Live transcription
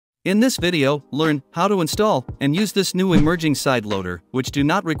In this video, learn how to install and use this new emerging sideloader, which do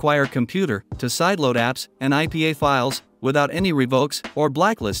not require computer to sideload apps and IPA files without any revokes or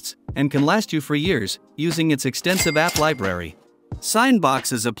blacklists, and can last you for years using its extensive app library.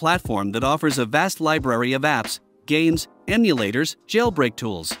 Signbox is a platform that offers a vast library of apps, games, emulators, jailbreak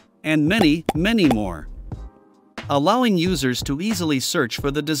tools, and many more, allowing users to easily search for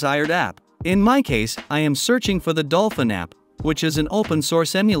the desired app. In my case, I am searching for the Dolphin app, which is an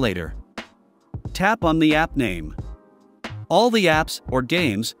open-source emulator. Tap on the app name. All the apps or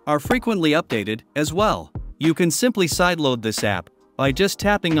games are frequently updated as well. You can simply sideload this app by just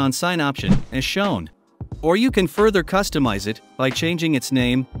tapping on Sign option as shown. Or you can further customize it by changing its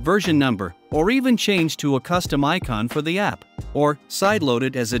name, version number, or even change to a custom icon for the app, or sideload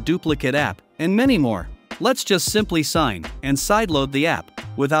it as a duplicate app, and many more. Let's just simply sign and sideload the app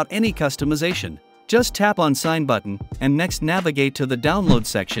without any customization. Just tap on Sign button and next navigate to the download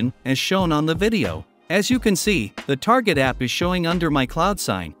section as shown on the video. As you can see, the target app is showing under my cloud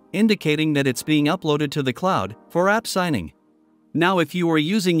sign, indicating that it's being uploaded to the cloud for app signing. Now if you are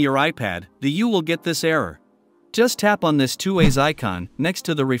using your iPad, you will get this error. Just tap on this two ways icon next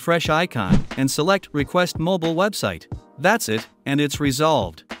to the refresh icon and select Request Mobile Website. That's it, and it's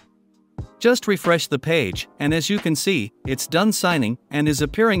resolved. Just refresh the page, and as you can see, it's done signing and is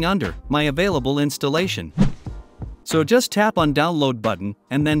appearing under My Available Installation. So just tap on Download button,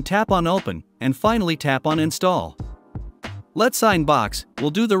 and then tap on Open, and finally tap on Install. Let Signbox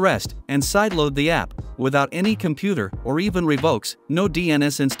will do the rest and sideload the app without any computer or even revokes, no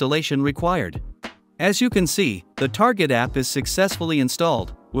DNS installation required. As you can see, the target app is successfully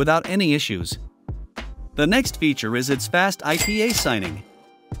installed without any issues. The next feature is its fast IPA signing.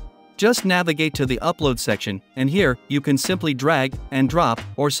 Just navigate to the Upload section, and here you can simply drag and drop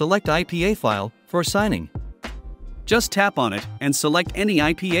or select IPA file for signing. Just tap on it and select any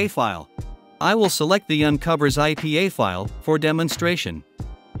IPA file. I will select the Uncovers IPA file for demonstration.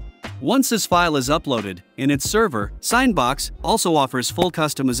 Once this file is uploaded in its server, Signbox also offers full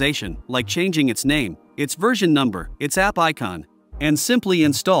customization, like changing its name, its version number, its app icon, and simply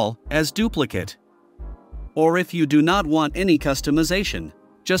install as duplicate. Or if you do not want any customization,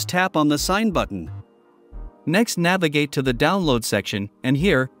 just tap on the Sign button. Next, navigate to the Download section, and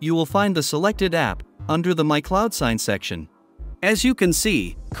here you will find the selected app under the My Cloud Sign section. As you can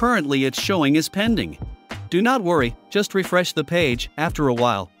see, currently it's showing as pending. Do not worry, just refresh the page after a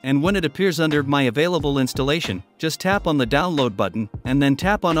while, and when it appears under My Available Installation, just tap on the Download button and then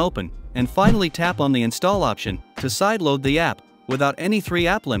tap on Open, and finally tap on the Install option to sideload the app without any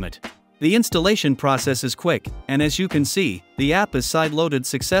 3-app limit. The installation process is quick, and as you can see, the app is sideloaded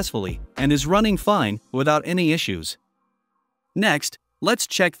successfully and is running fine without any issues. Next, let's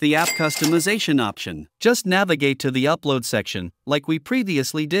check the app customization option. Just navigate to the Upload section like we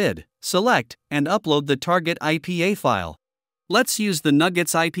previously did. Select and upload the target IPA file. Let's use the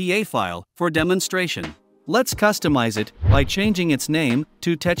Nuggets IPA file for demonstration. Let's customize it by changing its name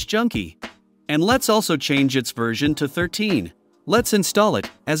to TechJunkie. And let's also change its version to 13. Let's install it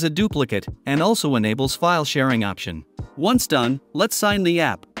as a duplicate and also enables file sharing option. Once done, let's sign the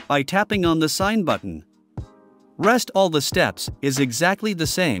app by tapping on the Sign button. Rest all the steps is exactly the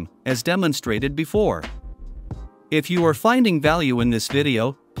same as demonstrated before. If you are finding value in this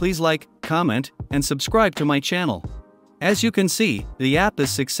video, please like, comment, and subscribe to my channel. As you can see, the app is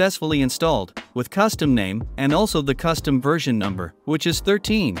successfully installed with custom name and also the custom version number, which is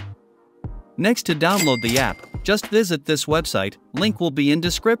 13. Next, to download the app, just visit this website, link will be in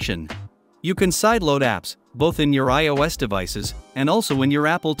description. You can sideload apps, both in your iOS devices and also in your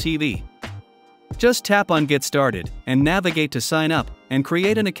Apple TV. Just tap on Get Started and navigate to sign up and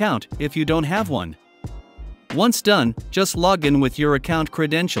create an account if you don't have one. Once done, just log in with your account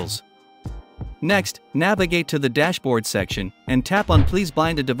credentials. Next, navigate to the Dashboard section and tap on Please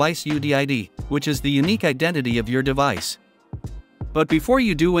bind a device UDID, which is the unique identity of your device. But before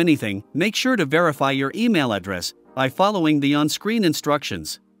you do anything, make sure to verify your email address by following the on-screen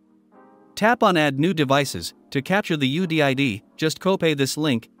instructions. Tap on Add New Devices to capture the UDID, just copy this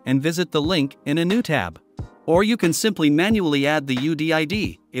link and visit the link in a new tab. Or you can simply manually add the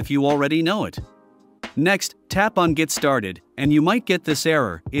UDID if you already know it. Next, tap on Get Started, and you might get this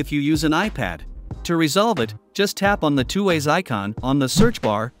error if you use an iPad. To resolve it, just tap on the two ways icon on the search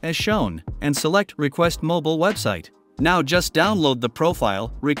bar as shown, and select Request Mobile Website. Now just download the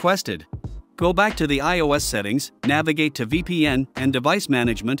profile requested. Go back to the iOS settings, navigate to VPN and device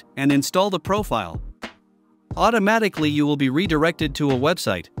management, and install the profile. Automatically you will be redirected to a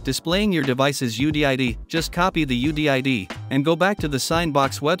website displaying your device's UDID. Just copy the UDID and go back to the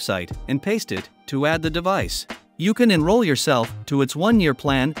Signbox website and paste it to add the device. You can enroll yourself to its 1-year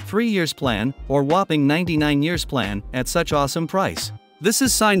plan, 3 years plan, or whopping 99 years plan at such awesome price. This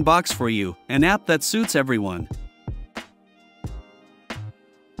is Signbox for you, an app that suits everyone.